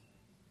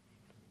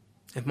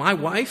 If my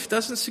wife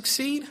doesn't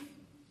succeed,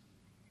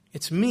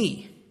 it's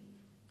me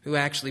who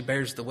actually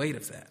bears the weight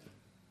of that.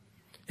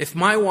 If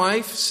my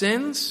wife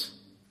sins,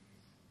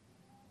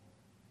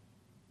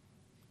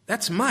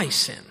 That's my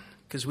sin,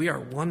 because we are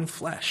one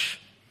flesh.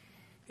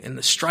 And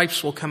the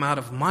stripes will come out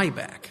of my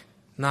back,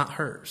 not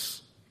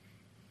hers.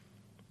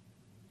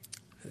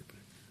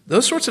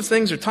 Those sorts of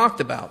things are talked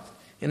about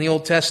in the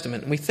Old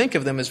Testament, and we think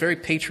of them as very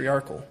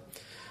patriarchal.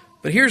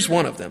 But here's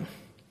one of them.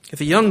 If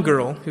a young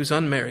girl who's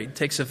unmarried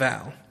takes a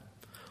vow,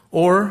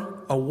 or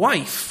a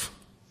wife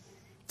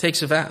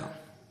takes a vow,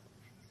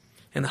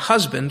 and the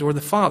husband or the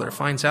father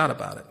finds out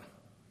about it,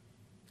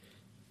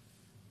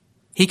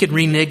 he could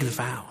renege the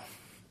vow.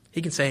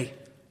 He can say,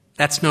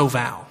 that's no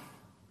vow.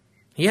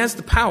 He has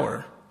the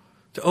power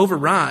to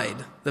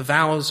override the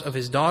vows of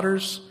his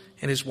daughters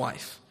and his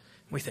wife.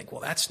 We think,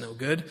 well, that's no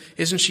good.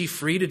 Isn't she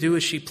free to do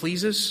as she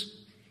pleases?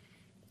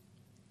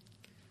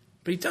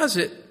 But he does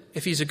it,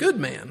 if he's a good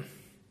man,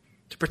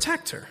 to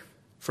protect her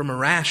from a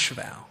rash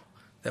vow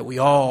that we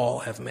all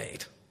have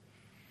made.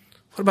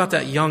 What about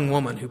that young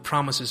woman who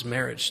promises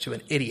marriage to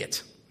an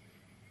idiot?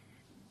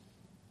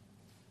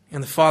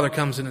 And the father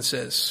comes in and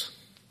says,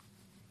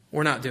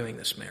 we're not doing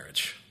this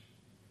marriage.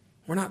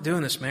 We're not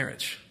doing this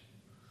marriage.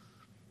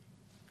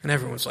 And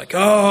everyone's like,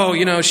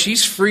 oh,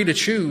 she's free to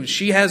choose.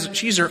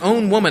 She's her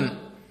own woman.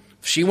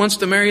 If she wants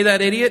to marry that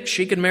idiot,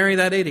 she can marry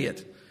that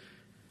idiot.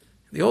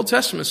 The Old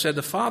Testament said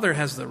the father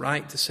has the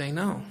right to say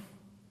no.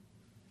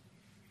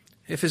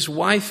 If his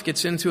wife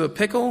gets into a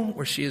pickle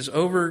where she is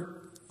over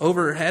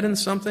her head in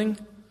something,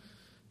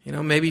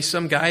 maybe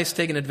some guy's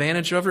taking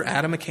advantage of her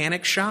at a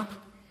mechanic shop,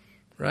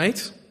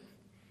 right?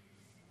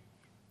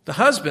 The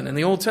husband in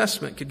the Old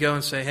Testament could go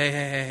and say,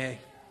 hey,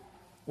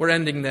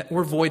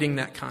 we're voiding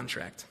that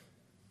contract.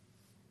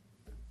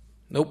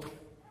 Nope,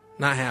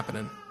 not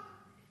happening.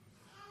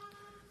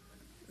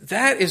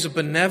 That is a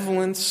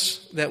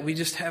benevolence that we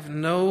just have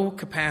no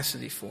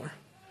capacity for.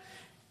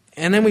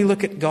 And then we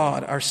look at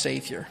God, our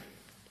Savior,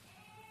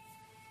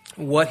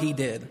 what He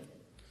did.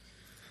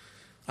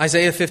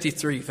 Isaiah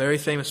 53, very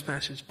famous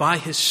passage. By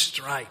His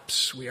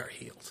stripes we are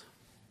healed.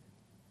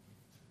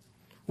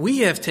 We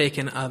have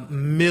taken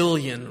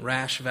 1,000,000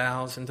 rash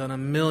vows and done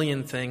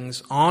 1,000,000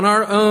 things on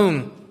our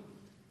own.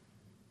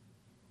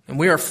 And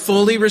we are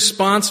fully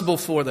responsible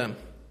for them.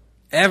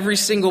 Every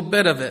single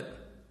bit of it.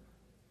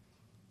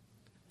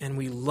 And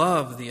we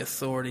love the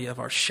authority of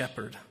our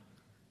shepherd,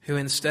 who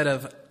instead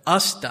of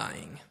us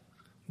dying,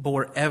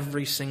 bore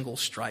every single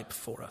stripe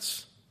for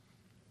us.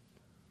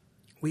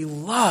 We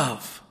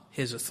love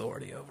His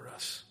authority over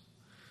us.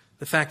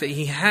 The fact that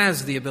He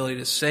has the ability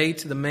to say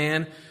to the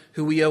man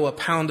who we owe a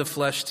pound of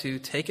flesh to,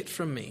 take it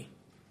from me.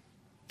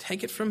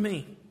 Take it from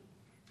me.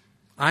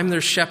 I'm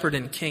their shepherd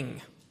and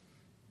king.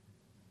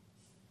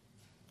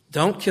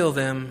 Don't kill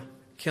them,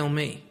 kill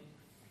me.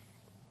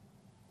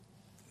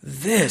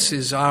 This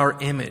is our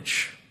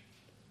image.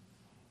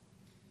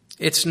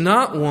 It's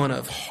not one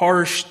of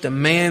harsh,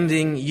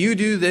 demanding, you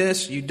do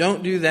this, you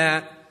don't do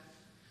that.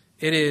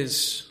 It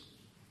is,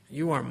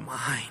 you are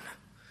mine,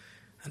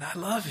 and I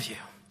love you,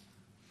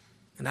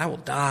 and I will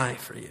die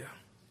for you.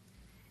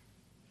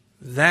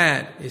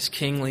 That is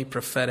kingly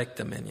prophetic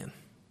dominion.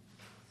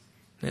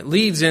 And it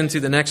leads into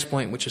the next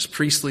point, which is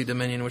priestly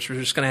dominion, which we're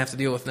just going to have to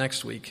deal with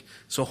next week.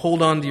 So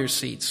hold on to your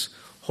seats.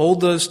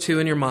 Hold those two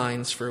in your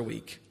minds for a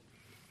week.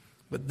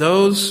 But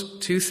those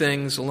two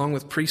things, along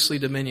with priestly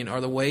dominion,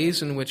 are the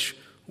ways in which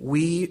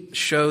we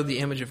show the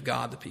image of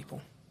God to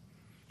people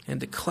and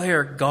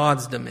declare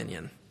God's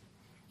dominion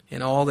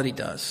in all that He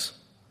does,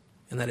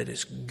 and that it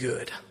is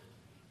good.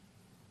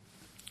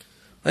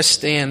 Let's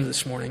stand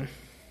this morning.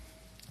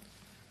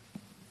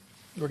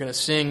 We're going to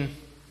sing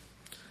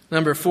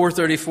number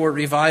 434,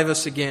 Revive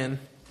Us Again.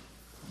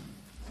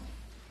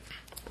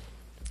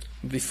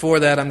 Before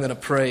that, I'm going to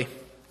pray.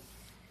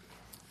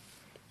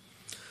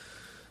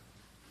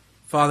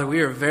 Father,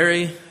 we are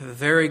very,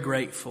 very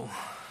grateful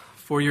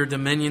for your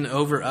dominion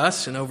over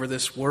us and over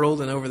this world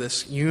and over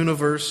this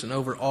universe and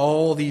over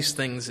all these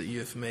things that you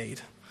have made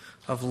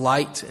of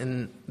light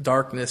and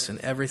darkness and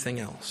everything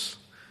else.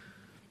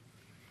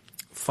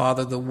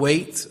 Father, the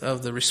weight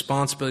of the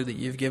responsibility that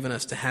you've given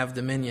us to have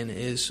dominion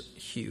is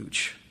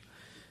huge,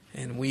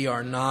 and we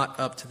are not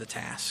up to the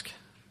task.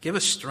 Give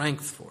us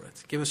strength for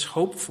it. Give us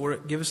hope for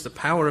it. Give us the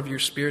power of your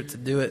Spirit to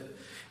do it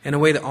in a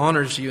way that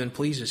honors you and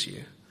pleases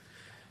you.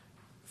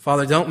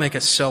 Father, don't make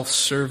us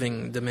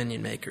self-serving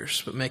dominion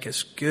makers, but make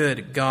us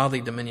good, godly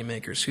dominion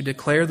makers who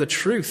declare the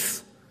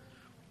truth,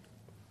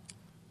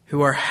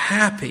 who are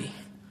happy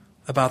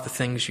about the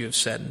things you have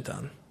said and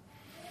done.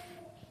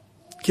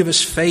 Give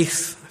us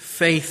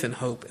faith and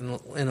hope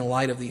in the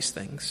light of these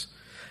things.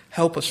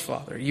 Help us,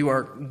 Father. You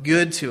are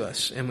good to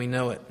us, and we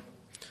know it.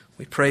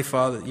 We pray,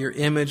 Father, that your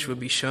image would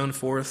be shown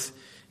forth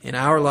in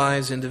our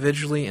lives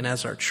individually and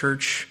as our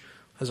church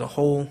as a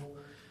whole.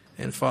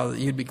 And, Father, that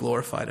you'd be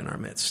glorified in our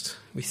midst.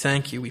 We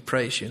thank you. We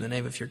praise you in the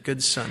name of your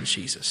good Son,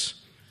 Jesus.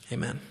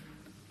 Amen.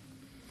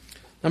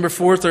 Number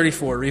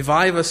 434,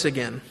 Revive Us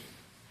Again.